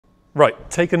Right,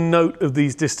 take a note of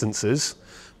these distances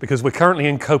because we're currently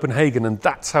in Copenhagen and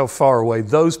that's how far away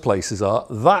those places are.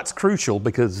 That's crucial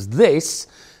because this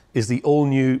is the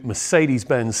all-new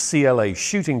Mercedes-Benz CLA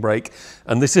Shooting Brake,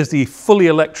 and this is the fully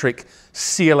electric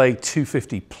CLA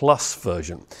 250 Plus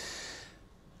version.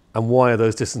 And why are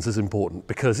those distances important?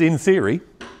 Because in theory,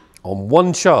 on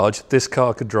one charge, this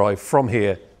car could drive from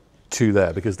here to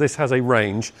there, because this has a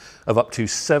range of up to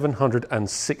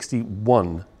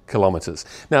 761 kilometers.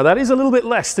 Now that is a little bit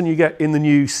less than you get in the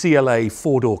new CLA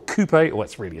four-door coupe. Well,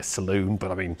 it's really a saloon,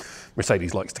 but I mean,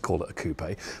 Mercedes likes to call it a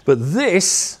coupe. But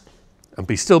this, and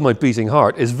be still my beating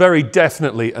heart, is very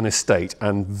definitely an estate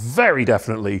and very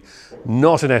definitely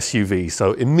not an SUV.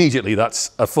 So immediately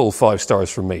that's a full 5 stars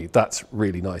from me. That's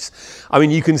really nice. I mean,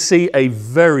 you can see a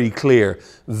very clear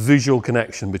visual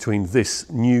connection between this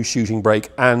new shooting brake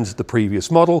and the previous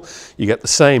model. You get the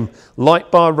same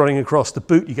light bar running across the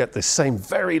boot. You get this same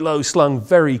very low slung,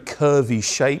 very curvy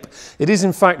shape. It is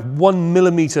in fact 1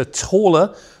 millimeter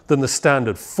taller than the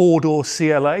standard 4-door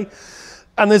CLA.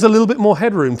 And there's a little bit more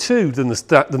headroom too than the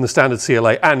standard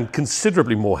CLA, and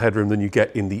considerably more headroom than you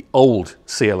get in the old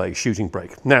CLA shooting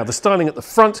brake. Now, the styling at the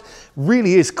front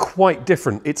really is quite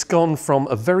different. It's gone from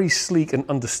a very sleek and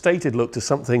understated look to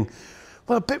something,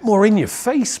 well, a bit more in your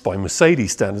face by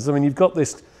Mercedes standards. I mean, you've got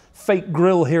this fake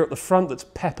grille here at the front that's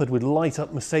peppered with light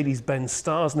up Mercedes-Benz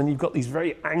stars, and then you've got these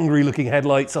very angry looking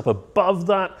headlights up above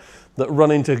that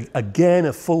run into, again,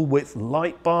 a full width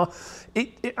light bar.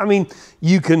 I mean,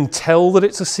 you can tell that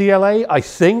it's a CLA, I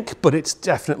think, but it's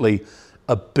definitely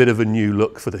a bit of a new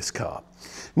look for this car.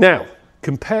 Now,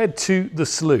 compared to the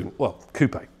saloon, well,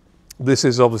 coupe, this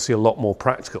is obviously a lot more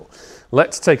practical.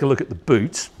 Let's take a look at the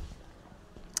boot.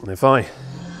 And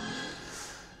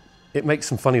it makes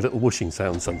some funny little whooshing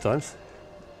sounds sometimes.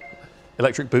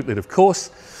 Electric boot lid, of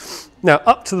course. Now,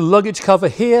 up to the luggage cover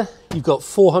here, you've got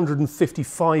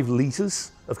 455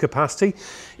 litres of capacity.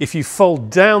 If you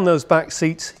fold down those back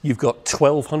seats, you've got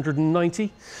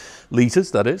 1,290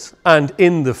 litres, that is. And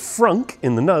in the front,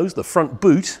 in the nose, the front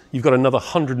boot, you've got another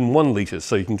 101 litres.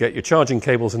 So you can get your charging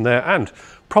cables in there and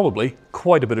probably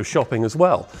quite a bit of shopping as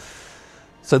well.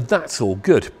 So that's all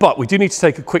good. But we do need to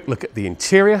take a quick look at the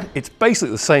interior. It's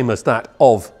basically the same as that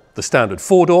of the standard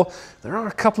 4-door. There are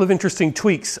a couple of interesting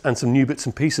tweaks and some new bits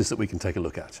and pieces that we can take a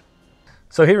look at.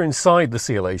 So here inside the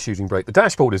CLA shooting brake, the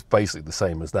dashboard is basically the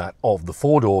same as that of the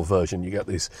 4-door version. You get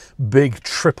this big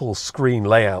triple screen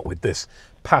layout with this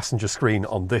passenger screen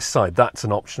on this side. That's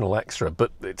an optional extra,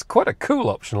 but it's quite a cool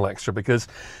optional extra because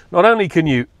not only can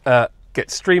you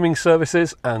get streaming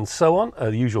services and so on,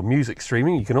 the usual music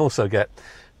streaming, you can also get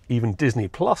even Disney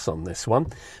Plus on this one,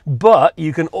 but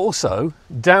you can also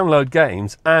download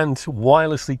games and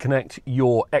wirelessly connect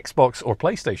your Xbox or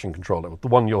PlayStation controller, the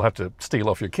one you'll have to steal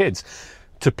off your kids,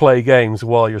 to play games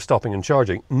while you're stopping and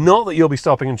charging. Not that you'll be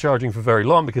stopping and charging for very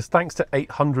long, because thanks to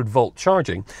 800 volt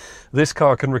charging, this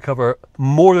car can recover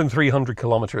more than 300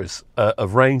 kilometers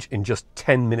of range in just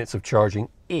 10 minutes of charging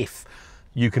if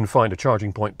you can find a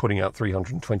charging point putting out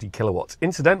 320 kilowatts.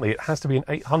 Incidentally, it has to be an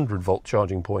 800 volt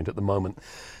charging point at the moment,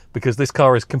 because this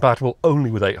car is compatible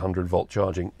only with 800 volt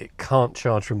charging. It can't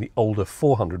charge from the older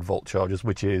 400 volt chargers,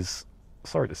 which is,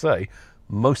 sorry to say,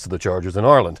 most of the chargers in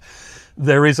Ireland.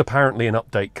 There is apparently an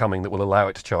update coming that will allow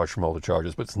it to charge from older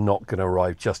chargers, but it's not going to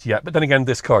arrive just yet. But then again,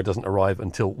 this car doesn't arrive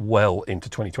until well into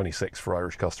 2026 for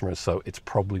Irish customers, so it's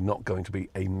probably not going to be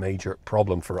a major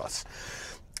problem for us.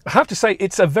 I have to say,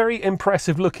 it's a very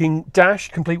impressive looking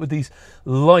dash, complete with these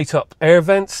light up air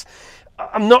vents.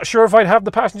 I'm not sure if I'd have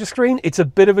the passenger screen. It's a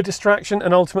bit of a distraction,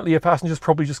 and ultimately a passenger's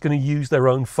probably just going to use their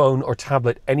own phone or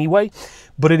tablet anyway.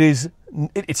 But it's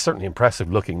certainly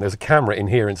impressive looking. There's a camera in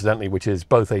here, incidentally, which is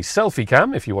both a selfie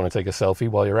cam, if you want to take a selfie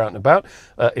while you're out and about.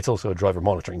 It's also a driver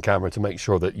monitoring camera to make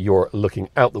sure that you're looking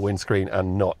out the windscreen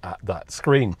and not at that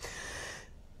screen.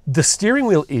 The steering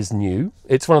wheel is new.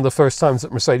 It's one of the first times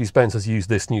that Mercedes-Benz has used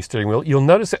this new steering wheel. You'll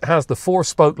notice it has the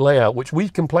 4-spoke layout, which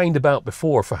we've complained about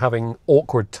before for having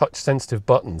awkward touch-sensitive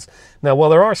buttons. Now,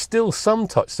 while there are still some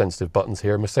touch-sensitive buttons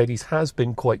here, Mercedes has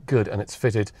been quite good, and it's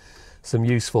fitted some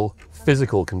useful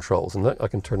physical controls. And look, I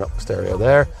can turn up the stereo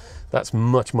there. That's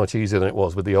much, much easier than it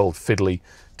was with the old fiddly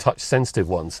touch-sensitive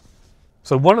ones.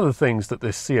 So one of the things that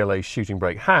this CLA shooting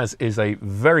brake has is a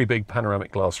very big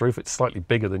panoramic glass roof. It's slightly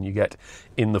bigger than you get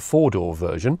in the 4-door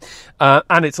version.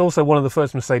 And it's also one of the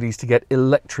first Mercedes to get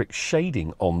electric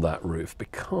shading on that roof,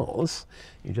 because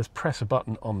you just press a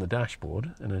button on the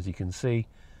dashboard, and as you can see,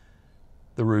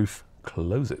 the roof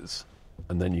closes.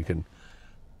 And then you can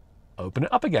open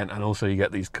it up again. And also you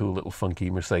get these cool little funky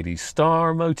Mercedes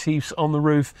star motifs on the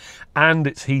roof, and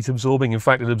it's heat absorbing. In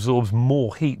fact, it absorbs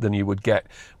more heat than you would get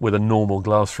with a normal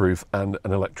glass roof and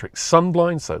an electric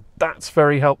sunblind, so that's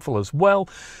very helpful as well.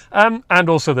 And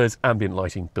also there's ambient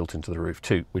lighting built into the roof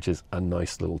too, which is a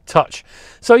nice little touch.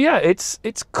 So yeah, it's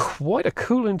quite a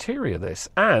cool interior, this,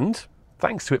 and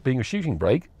thanks to it being a shooting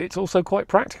brake, it's also quite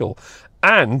practical.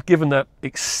 And given that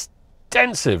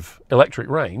extensive electric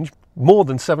range, more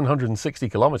than 760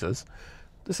 kilometers,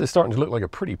 this is starting to look like a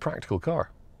pretty practical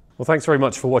car. Well, thanks very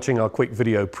much for watching our quick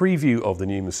video preview of the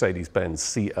new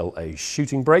Mercedes-Benz CLA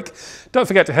Shooting Brake. Don't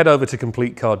forget to head over to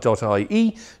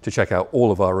CompleteCar.ie to check out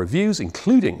all of our reviews,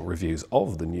 including reviews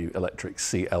of the new electric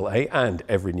CLA and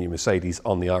every new Mercedes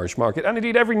on the Irish market, and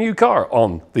indeed every new car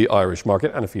on the Irish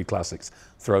market, and a few classics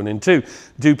thrown in too.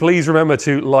 Do please remember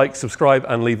to like, subscribe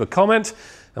and leave a comment,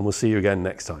 and we'll see you again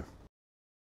next time.